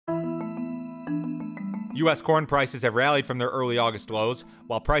U.S. corn prices have rallied from their early August lows.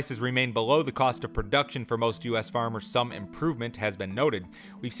 While prices remain below the cost of production for most U.S. farmers, some improvement has been noted.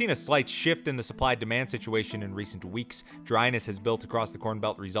 We've seen a slight shift in the supply-demand situation in recent weeks. Dryness has built across the Corn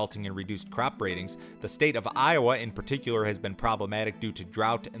Belt, resulting in reduced crop ratings. The state of Iowa, in particular, has been problematic due to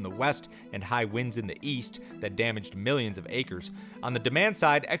drought in the west and high winds in the east that damaged millions of acres. On the demand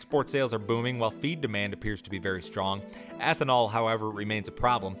side, export sales are booming, while feed demand appears to be very strong. Ethanol, however, remains a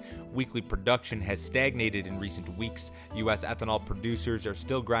problem. Weekly production has stagnated in recent weeks. U.S. ethanol producers are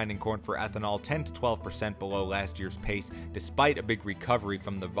still grinding corn for ethanol 10 to 12% below last year's pace, despite a big recovery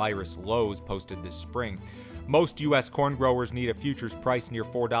from the virus lows posted this spring. Most U.S. corn growers need a futures price near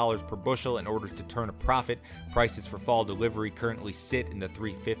 $4 per bushel in order to turn a profit. Prices for fall delivery currently sit in the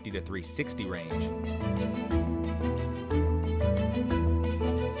 $3.50 to $3.60 range.